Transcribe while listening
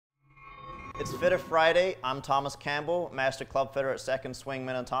It's Fitter Friday. I'm Thomas Campbell, Master Club Fitter at Second Swing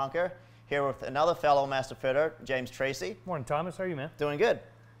Minnetonka. Here with another fellow Master Fitter, James Tracy. Morning, Thomas. How are you, man? Doing good.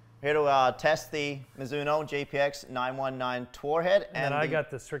 Here to test the Mizuno JPX-919 Tour head. And I got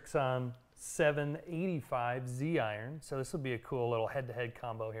the Srixon 785 Z iron, so this will be a cool little head-to-head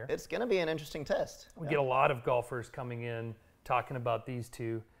combo here. It's going to be an interesting test. We get a lot of golfers coming in talking about these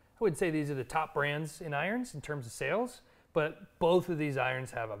two. I would say these are the top brands in irons in terms of sales, but both of these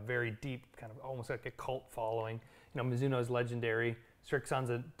irons have a very deep, kind of almost like a cult following. You know, Mizuno's legendary.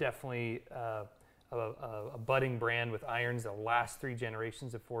 Srixon's definitely a budding brand with irons. The last 3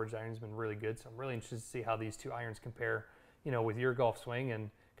 generations of forged irons have been really good, so I'm really interested to see how these two irons compare, you know, with your golf swing and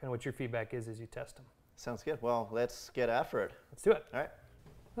kind of what your feedback is as you test them. Sounds good. Well, let's get after it. Let's do it. All right.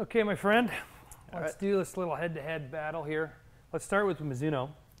 Okay, my friend. Let's do this little head-to-head battle here. Let's start with Mizuno.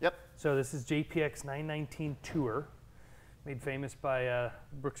 Yep. So this is JPX-919 Tour, made famous by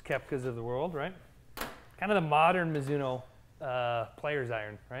Brooks Koepkas of the world, right? Kind of the modern Mizuno player's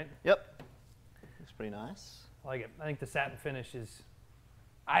iron, right? Yep. Looks pretty nice. I like it. I think the satin finish is,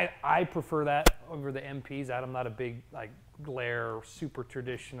 I prefer that over the MPs. I'm not a big like glare, super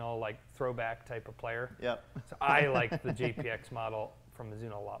traditional like throwback type of player. Yep. So I like the JPX model from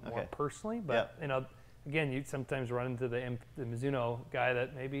Mizuno a lot more personally, but you know, again, you sometimes run into the Mizuno guy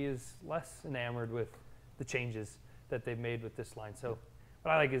that maybe is less enamored with the changes that they've made with this line. So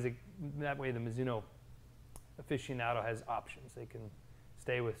what I like is that way the Mizuno aficionado has options. They can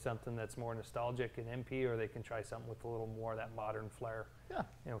stay with something that's more nostalgic in MP, or they can try something with a little more of that modern flair. Yeah.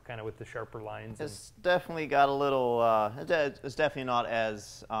 You know, kind of with the sharper lines. It's definitely got a little, it's definitely not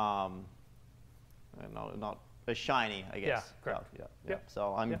as, not as shiny, I guess. Yeah, correct. So, yeah.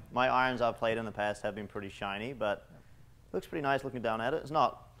 So my irons I've played in the past have been pretty shiny, but it looks pretty nice looking down at it. It's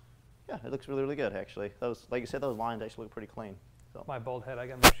not, it looks really, really good actually. Those, like you said, those lines actually look pretty clean. So. My bald head, I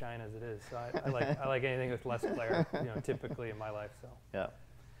got more shine as it is. So I like anything with less glare, you know, typically in my life. So yeah.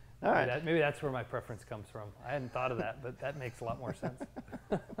 All right. Maybe that's where my preference comes from. I hadn't thought of that, but that makes a lot more sense.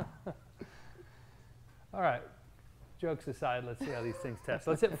 All right. Jokes aside, let's see how these things test.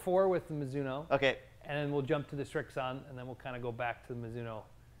 Let's hit 4 with the Mizuno. Okay. And then we'll jump to the Srixon, and then we'll kind of go back to the Mizuno,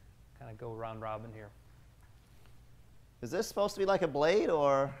 kind of go round robin here. Is this supposed to be like a blade,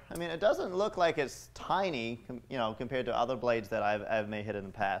 or, I mean, it doesn't look like it's tiny, you know, compared to other blades that I've may hit in the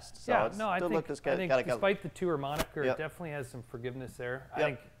past. So yeah, no, I think despite the tour moniker, it definitely has some forgiveness there. I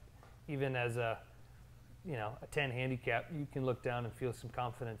think even as a, you know, a 10 handicap, you can look down and feel some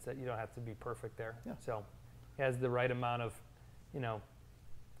confidence that you don't have to be perfect there. Yeah. So it has the right amount of, you know,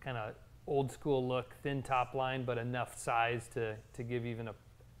 kind of old school look, thin top line, but enough size to give even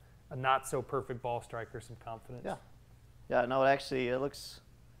a not so perfect ball striker some confidence. Yeah. Yeah, no, it looks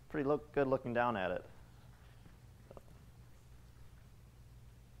pretty good looking down at it.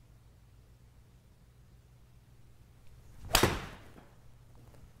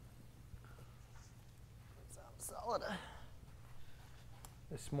 Sounds solid.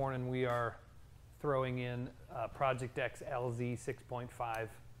 This morning we are throwing in Project X LZ 6.5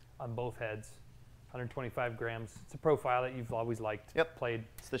 on both heads. 125 grams. It's a profile that you've always liked. Yep. Played.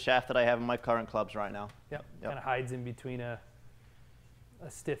 It's the shaft that I have in my current clubs right now. Yep. Kind of hides in between a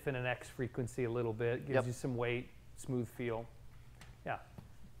stiff and an X frequency a little bit. Gives you some weight, smooth feel. Yeah.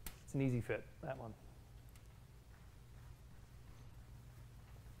 It's an easy fit, that one.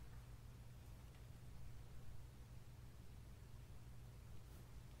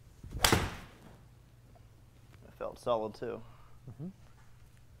 It felt solid too. Mm-hmm.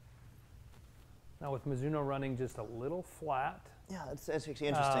 Now with Mizuno running just a little flat. Yeah, it's actually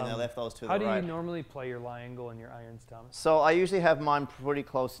interesting they left those two to the right. right. How do you normally play your lie angle in your irons, Thomas? So I usually have mine pretty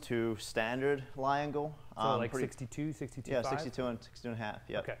close to standard lie angle. So like 62, 62.5? Yeah, 62 and 62 and a half.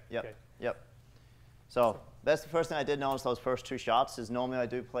 Yep. Okay. Yep. Okay. Yep. So that's the first thing I did notice those first 2 shots is normally I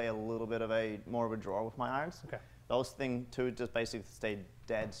do play a little bit of more of a draw with my irons. Okay. Those thing two just basically stay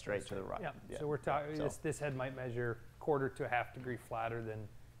dead straight to the right. Yeah. So we're talking this head might measure 1/4 to 1/2 degree flatter than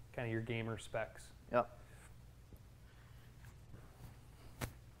kind of your gamer specs. Yep.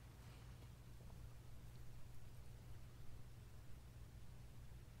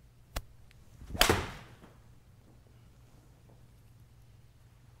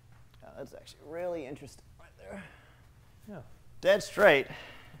 That's actually really interesting right there. Yeah. Dead straight.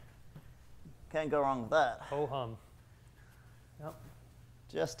 Can't go wrong with that. Ho hum. Yep.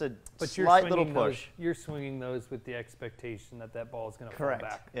 Just a slight little push. You're swinging those with the expectation that that ball is going to fall back.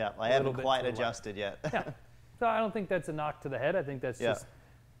 Correct. Yeah, I haven't quite adjusted yet. Yeah. So I don't think that's a knock to the head. I think that's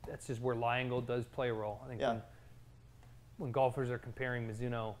just where lie angle does play a role. I think when golfers are comparing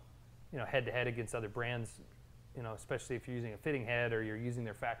Mizuno, you know, head to head against other brands, you know, especially if you're using a fitting head or you're using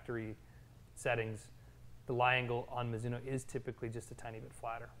their factory settings, the lie angle on Mizuno is typically just a tiny bit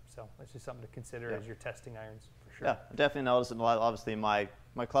flatter. So that's just something to consider as you're testing irons, for sure. Yeah, I definitely noticed it a lot. Obviously, my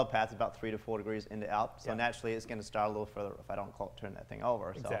club path is about 3 to 4 degrees into out, so naturally it's going to start a little further if I don't turn that thing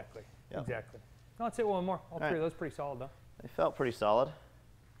over. Exactly, so, exactly. No, let's hit one more. All three of those pretty solid, though. They felt pretty solid.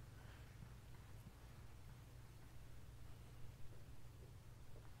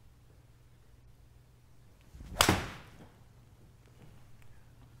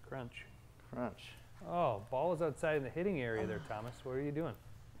 Crunch. Crunch. Oh, ball is outside in the hitting area there, Thomas. What are you doing?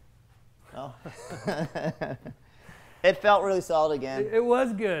 Oh. It felt really solid again. It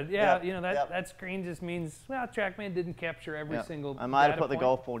was good. Yeah, you know, that screen just means, well, Trackman didn't capture every single I might have put the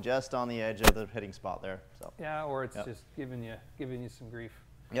golf ball just on the edge of the hitting spot there. So. Yeah, or it's just giving you some grief.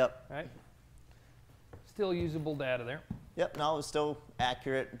 Yep. Right? Still usable data there. Yep, no, it was still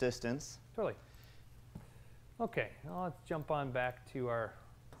accurate distance. Totally. Okay, well, let's jump on back to our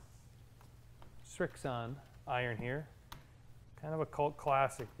Srixon iron here. Kind of a cult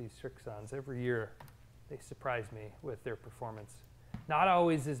classic, these Srixons. Every year they surprise me with their performance. Not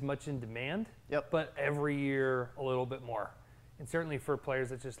always as much in demand, but every year a little bit more. And certainly for players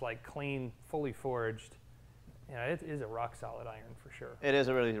that just like clean, fully forged, yeah, it is a rock solid iron for sure. It is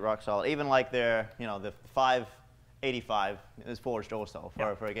a really rock solid. Even like their, you know, the 585 is forged also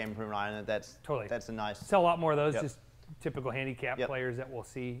for a game improvement iron. That's a nice. Sell a lot more of those. Just typical handicap players that we'll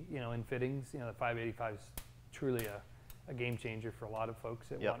see, you know, in fittings. You know, the 585 is truly a game changer for a lot of folks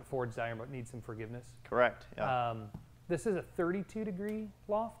that want forged iron but need some forgiveness. Correct. Yeah. This is a 32-degree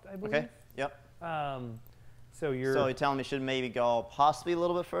loft, I believe. Okay. Yep. So you're telling me it should maybe go possibly a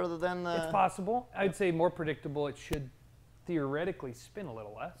little bit further than the. It's possible. I'd say more predictable. It should theoretically spin a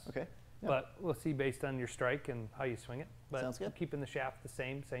little less. Okay. Yep. But we'll see based on your strike and how you swing it. But sounds good. Keeping the shaft the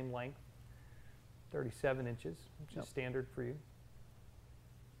same length, 37 inches, which is standard for you.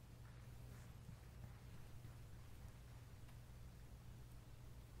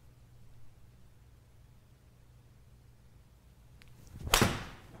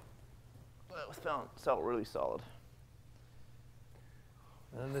 Felt really solid.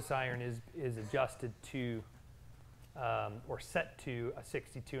 And then this iron is adjusted to or set to a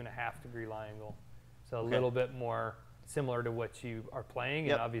 62.5-degree lie angle, so a little bit more similar to what you are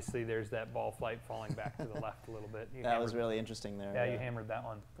playing. And obviously there's that ball flight falling back to the left a little bit. That was really interesting there. Yeah, you hammered that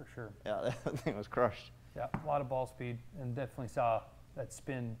one for sure. Yeah, that thing was crushed. Yeah, a lot of ball speed, and definitely saw that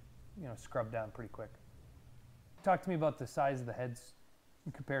spin, you know, scrub down pretty quick. Talk to me about the size of the heads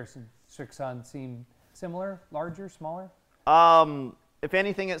in comparison. Srixon seem similar, larger, smaller? If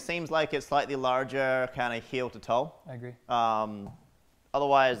anything, it seems like it's slightly larger, kind of heel to toe. I agree.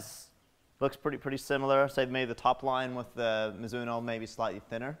 Otherwise, looks pretty similar. Say maybe the top line with the Mizuno maybe slightly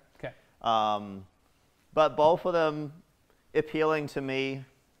thinner. Okay. But both of them appealing to me,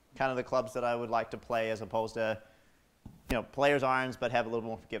 kind of the clubs that I would like to play as opposed to, you know, players' irons, but have a little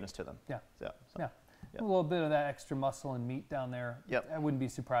more forgiveness to them. Yeah. A little bit of that extra muscle and meat down there. Yep. I wouldn't be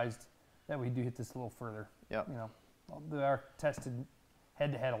surprised that we do hit this a little further. Yep. You know, they are tested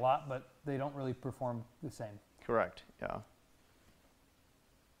head-to-head a lot, but they don't really perform the same. Correct, yeah.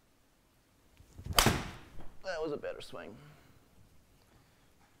 That was a better swing.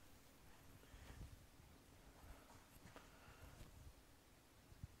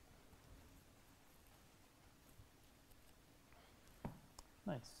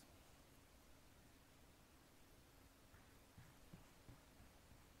 Nice.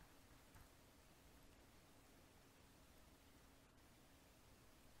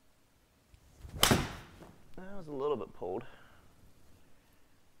 That was a little bit pulled.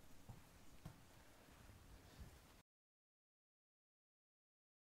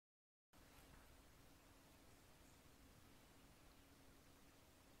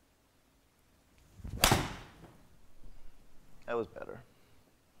 That was better.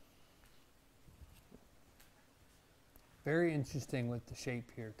 Very interesting with the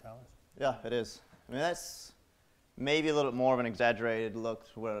shape here, Thomas. Yeah, it is. I mean, that's maybe a little bit more of an exaggerated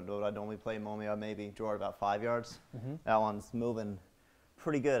look to what I normally play. Normally, I maybe draw it about 5 yards. That one's moving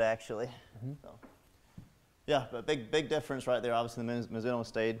pretty good, actually. So, yeah, but big difference right there. Obviously, the Mizuno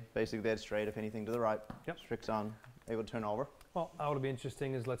stayed basically dead straight, if anything, to the right. Srixon able to turn over. Well, how it'll be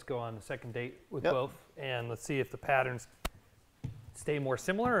interesting is let's go on the second date with both, and let's see if the patterns stay more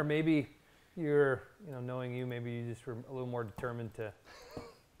similar, or maybe you're, you know, knowing you, maybe you just were a little more determined to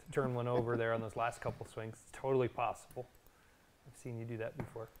turn one over there on those last couple swings. It's totally possible. I've seen you do that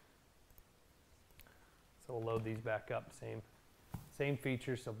before. So we'll load these back up. Same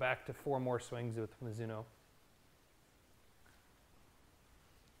features. So back to 4 more swings with Mizuno.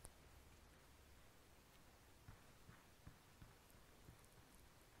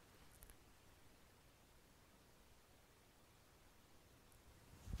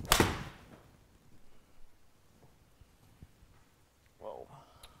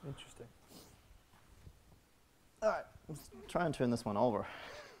 Interesting. All right, let's try and turn this one over.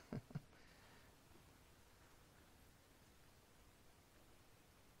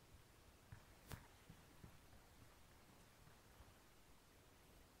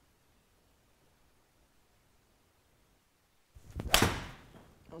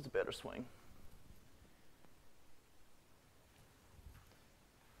 That was a better swing.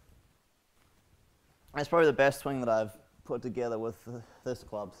 That's probably the best swing that I've put together with this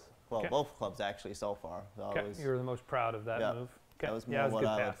clubs. Well, Okay. both clubs actually so far. So Okay. You were the most proud of that yeah, move. that Okay. was Yeah, it more was a what good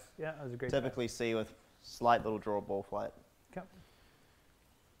I would pass. Yeah, that was a great typically see with slight little draw ball flight. pass. Okay.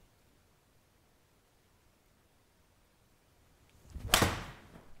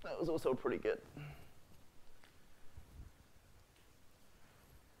 That was also pretty good.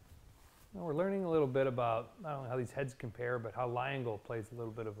 Well, we're learning a little bit about not only how these heads compare, but how lie angle plays a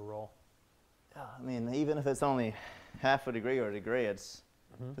little bit of a role. Yeah, I mean, even if it's only half a degree or a degree, it's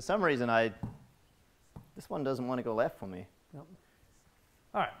Mm-hmm. for some reason this one doesn't want to go left for me. Yep.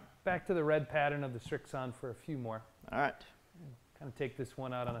 All right, back to the red pattern of the Srixon for a few more. All right. Kind of take this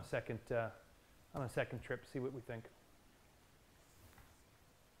one out on a second trip, see what we think.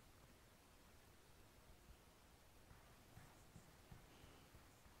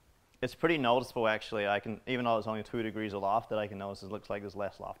 It's pretty noticeable, actually. I can, even though it's only 2 degrees aloft, that I can notice it looks like there's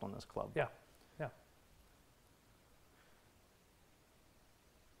less loft on this club. Yeah, yeah.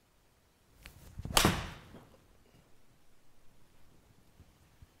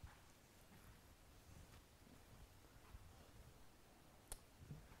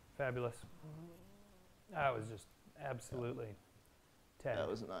 Fabulous. That was just absolutely tagged. That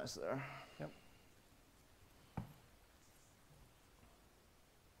was nice there. Yep.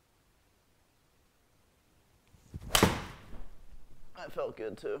 That felt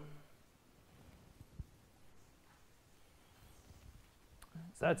good too.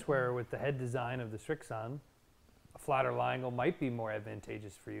 So that's where, with the head design of the Srixon, a flatter lie angle might be more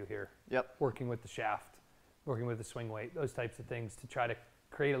advantageous for you here. Yep. Working with the shaft, working with the swing weight, those types of things to try to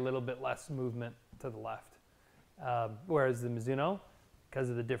create a little bit less movement to the left. Whereas the Mizuno, because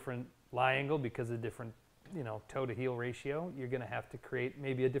of the different lie angle, because of the different, toe to heel ratio, you're going to have to create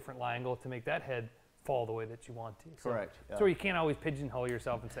maybe a different lie angle to make that head fall the way that you want to. So, Correct. Yeah. So you can't always pigeonhole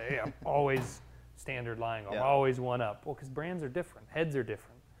yourself and say, hey, I'm always standard lie angle. Yeah. I'm always one up. Well, because brands are different, heads are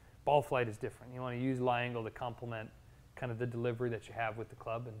different, ball flight is different. You want to use lie angle to complement kind of the delivery that you have with the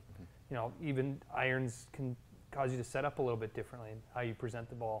club, and even irons can cause you to set up a little bit differently, and how you present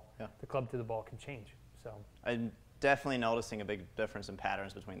the ball, the club to the ball can change. So I'm definitely noticing a big difference in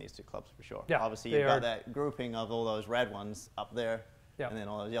patterns between these two clubs for sure. Yeah, obviously they you've got are. that grouping of all those red ones up there, Yep. and then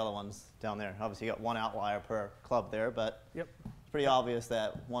all those yellow ones down there. Obviously you got one outlier per club there, but Yep. it's pretty obvious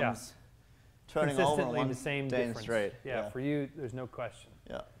that one's turning over and consistently one's the same staying difference. straight. Yeah, for you, there's no question.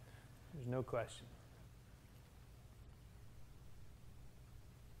 Yeah. There's no question.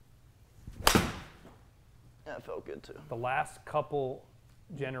 That felt good too. The last couple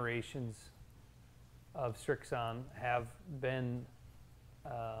generations of Srixon have been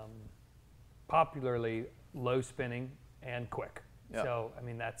popularly low spinning and quick. Yeah. So, I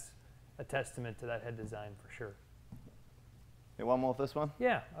mean, that's a testament to that head design for sure. Okay, one more with this one.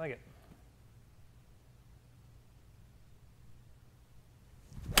 Yeah, I like it.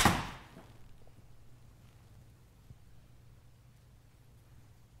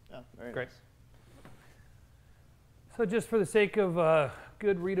 Yeah, very Great. nice. So just for the sake of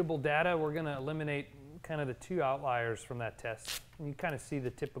good readable data, we're going to eliminate kind of the two outliers from that test. And you kind of see the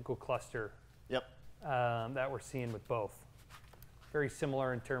typical cluster Yep. that we're seeing with both. Very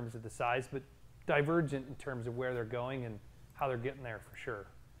similar in terms of the size, but divergent in terms of where they're going and how they're getting there for sure.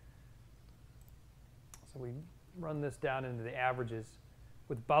 So we run this down into the averages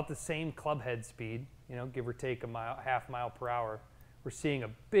with about the same club head speed, give or take half mile per hour. We're seeing a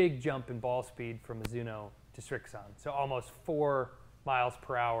big jump in ball speed from Mizuno to Srixon. So almost 4 miles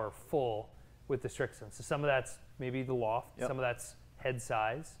per hour full with the Srixon. So some of that's maybe the loft, Yep. some of that's head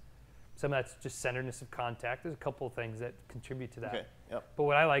size, some of that's just centeredness of contact. There's a couple of things that contribute to that. Okay. Yep. But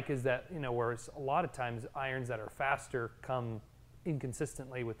what I like is that, whereas a lot of times irons that are faster come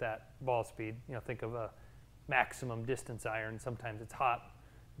inconsistently with that ball speed. Think of a maximum distance iron. Sometimes it's hot,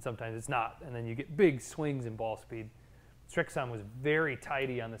 and sometimes it's not. And then you get big swings in ball speed. Srixon was very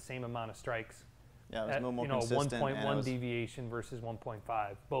tidy on the same amount of strikes. Yeah, it was At, more consistent. 1.1 deviation versus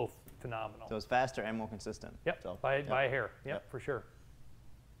 1.5, both phenomenal. So it was faster and more consistent. Yep, So, by a hair. Yep, Yep. for sure.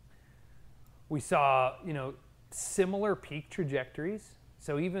 We saw, similar peak trajectories.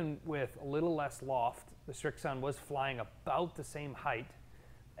 So even with a little less loft, the Srixon was flying about the same height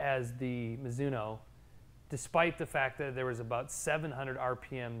as the Mizuno despite the fact that there was about 700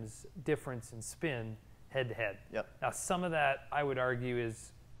 RPMs difference in spin head to head. Yep. Now, some of that I would argue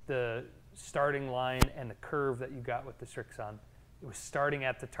is the starting line and the curve that you got with the Srixon. It was starting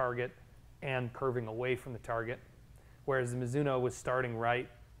at the target and curving away from the target, whereas the Mizuno was starting right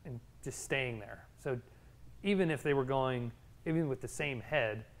and just staying there. So even if they were going, even with the same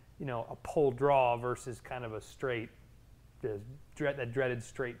head, you know, a pull draw versus kind of a straight, that dreaded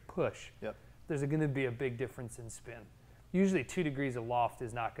straight push, Yep. there's going to be a big difference in spin. Usually 2 degrees of loft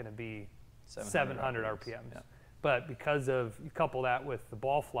is not going to be 700 RPMs. Yeah. But because of, you couple that with the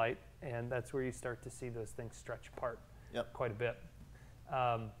ball flight, and that's where you start to see those things stretch apart quite a bit.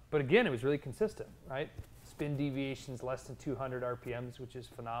 But again, it was really consistent, right? Spin deviations less than 200 RPMs, which is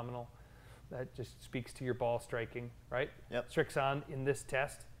phenomenal. That just speaks to your ball striking, right? Yep. Srixon in this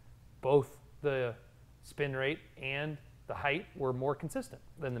test, both the spin rate and the height were more consistent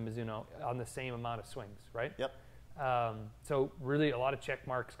than the Mizuno on the same amount of swings, right? Yep. So really a lot of check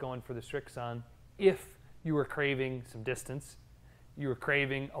marks going for the Srixon. If you were craving some distance, you were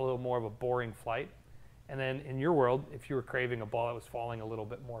craving a little more of a boring flight, and then in your world, if you were craving a ball that was falling a little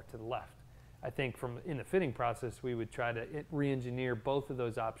bit more to the left. I think in the fitting process, we would try to re-engineer both of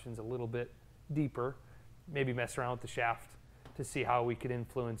those options a little bit deeper, maybe mess around with the shaft to see how we could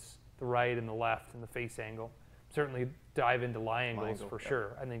influence the right and the left and the face angle. Certainly dive into lie angles for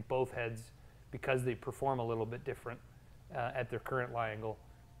sure. I think both heads, because they perform a little bit different at their current lie angle,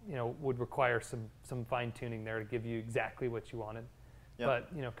 you know, would require some fine tuning there to give you exactly what you wanted. Yep.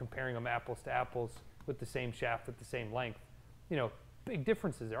 But you know, comparing them apples to apples with the same shaft with the same length, you know, big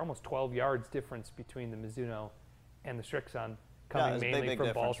differences there. Almost 12 yards difference between the Mizuno and the Srixon, coming mainly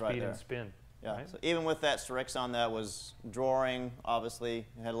from ball speed and spin. Yeah. Right? So even with that Srixon that was drawing, obviously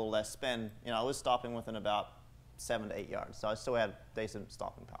had a little less spin. You know, I was stopping within about 7 to 8 yards, so I still had decent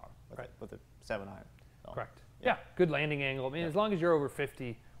stopping power with a 7-iron. So, correct. Yeah, good landing angle. I mean, as long as you're over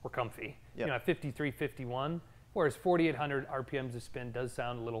 50, we're comfy. Yep. You know, at 53, 51, whereas 4,800 RPMs of spin does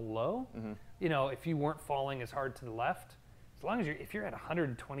sound a little low. Mm-hmm. You know, if you weren't falling as hard to the left, as long as if you're at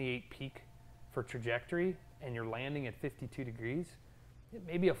 128 peak for trajectory and you're landing at 52 degrees,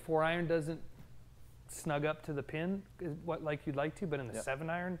 maybe a 4-iron doesn't snug up to the pin like you'd like to, but in the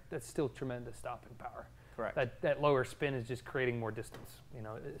 7-iron, that's still tremendous stopping power. Correct. That lower spin is just creating more distance, you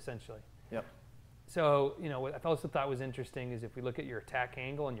know, essentially. Yep. So, you know, what I also thought was interesting is if we look at your attack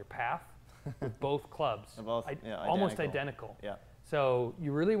angle and your path with both clubs, almost identical. Yeah. So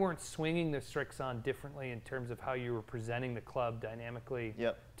you really weren't swinging the Srixon differently in terms of how you were presenting the club dynamically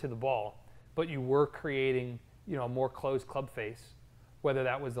to the ball, but you were creating, you know, a more closed club face, whether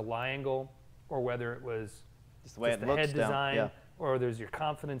that was the lie angle or whether it was just the way the head design or there's your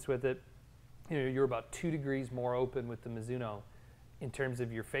confidence with it. You know, you're about 2 degrees more open with the Mizuno in terms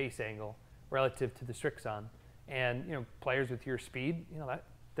of your face angle relative to the Srixon. And, you know, players with your speed, you know, that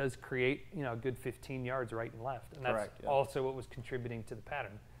does create, you know, a good 15 yards right and left. And that's also what was contributing to the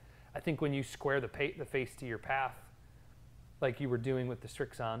pattern. I think when you square the face to your path, like you were doing with the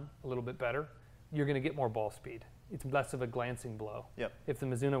Srixon a little bit better, you're going to get more ball speed. It's less of a glancing blow. Yep. If the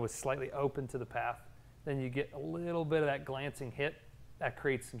Mizuno was slightly open to the path, then you get a little bit of that glancing hit. That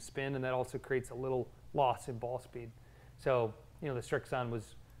creates some spin, and that also creates a little loss in ball speed. So, you know, the Srixon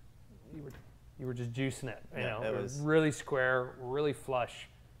was, you were just juicing it. You know, it was really square, really flush,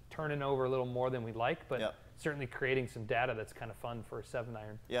 turning over a little more than we'd like, but certainly creating some data that's kind of fun for a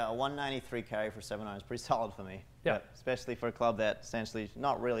 7-iron. Yeah, a 193 carry for 7-iron is pretty solid for me. Yeah. Especially for a club that essentially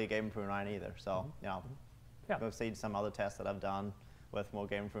not really a game improvement iron either. So, you know, I've seen some other tests that I've done with more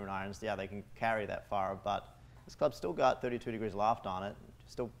game improvement irons. Yeah, they can carry that far, but this club's still got 32 degrees loft on it.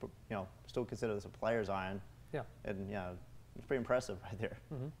 Still, you know, still consider this a player's iron. Yeah. And yeah, it's pretty impressive right there.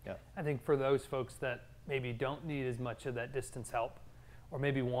 Mm-hmm. Yeah. I think for those folks that maybe don't need as much of that distance help, or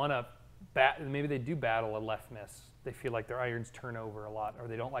maybe want to maybe they do battle a left miss. They feel like their irons turn over a lot, or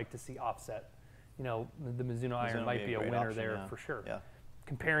they don't like to see offset. You know, the Mizuno iron might be a winner option, there for sure. Yeah.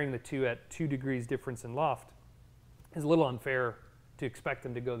 Comparing the two at 2 degrees difference in loft is a little unfair to expect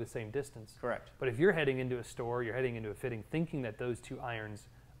them to go the same distance. Correct. But if you're heading into a store, you're heading into a fitting, thinking that those two irons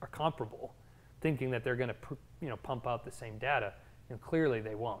are comparable, thinking that they're going to, you know, pump out the same data, you know, clearly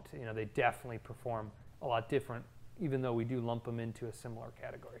they won't. You know, they definitely perform a lot different, even though we do lump them into a similar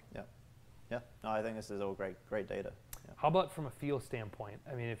category. Yeah. Yeah. No, I think this is all great data. Yeah. How about from a feel standpoint?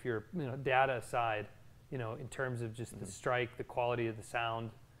 I mean, if you're, you know, data aside, you know, in terms of just the strike, the quality of the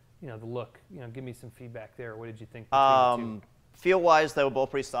sound, you know, the look, you know, give me some feedback there. What did you think between the two? Feel-wise, they were both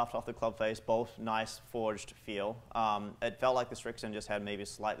pretty soft off the club face, both nice forged feel. It felt like the Srixon just had maybe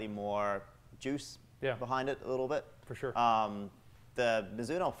slightly more juice behind it a little bit. For sure. the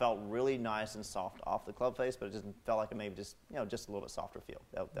Mizuno felt really nice and soft off the club face, but it just felt like it maybe just, just a little bit softer feel.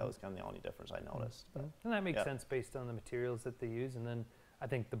 That was kind of the only difference I noticed. But, and that makes sense based on the materials that they use. And then I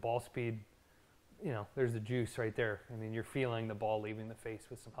think the ball speed, there's the juice right there. I mean, you're feeling the ball leaving the face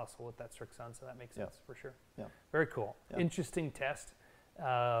with some hustle with that Srixon, so that makes sense for sure. Yeah. Very cool. Yeah. Interesting test.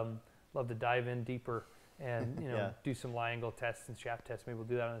 Love to dive in deeper and do some lie angle tests and shaft tests. Maybe we'll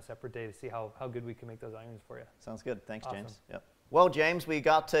do that on a separate day to see how good we can make those irons for you. Sounds good. Thanks, James. Yep. Well, James, we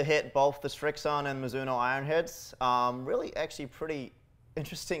got to hit both the Srixon and Mizuno iron heads. Really, actually, pretty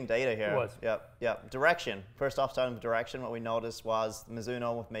interesting data here. It was. Yep. Direction. First off, starting with direction, what we noticed was the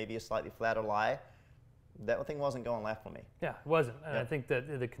Mizuno with maybe a slightly flatter lie. That thing wasn't going left for me. Yeah, it wasn't. And I think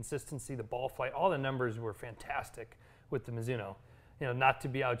that the consistency, the ball flight, all the numbers were fantastic with the Mizuno. Not to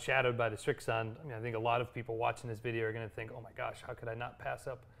be outshadowed by the Srixon. I mean, I think a lot of people watching this video are going to think, oh my gosh, how could I not pass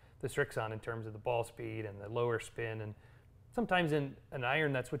up the Srixon in terms of the ball speed and the lower spin? And sometimes in an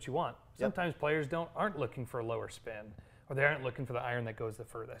iron, that's what you want. Sometimes players aren't looking for a lower spin, or they aren't looking for the iron that goes the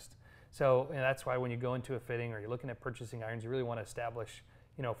furthest. So that's why when you go into a fitting or you're looking at purchasing irons, you really want to establish,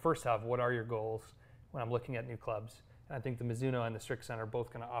 first off, what are your goals when I'm looking at new clubs? And I think the Mizuno and the Srixon are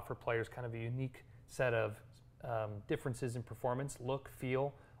both going to offer players kind of a unique set of differences in performance, look,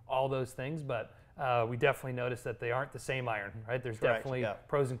 feel, all those things. But we definitely noticed that they aren't the same iron, right? There's definitely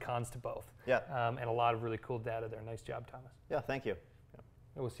pros and cons to both. And a lot of really cool data there. Nice job, Thomas. Yeah, thank you.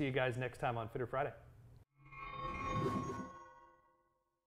 And we'll see you guys next time on Fitter Friday.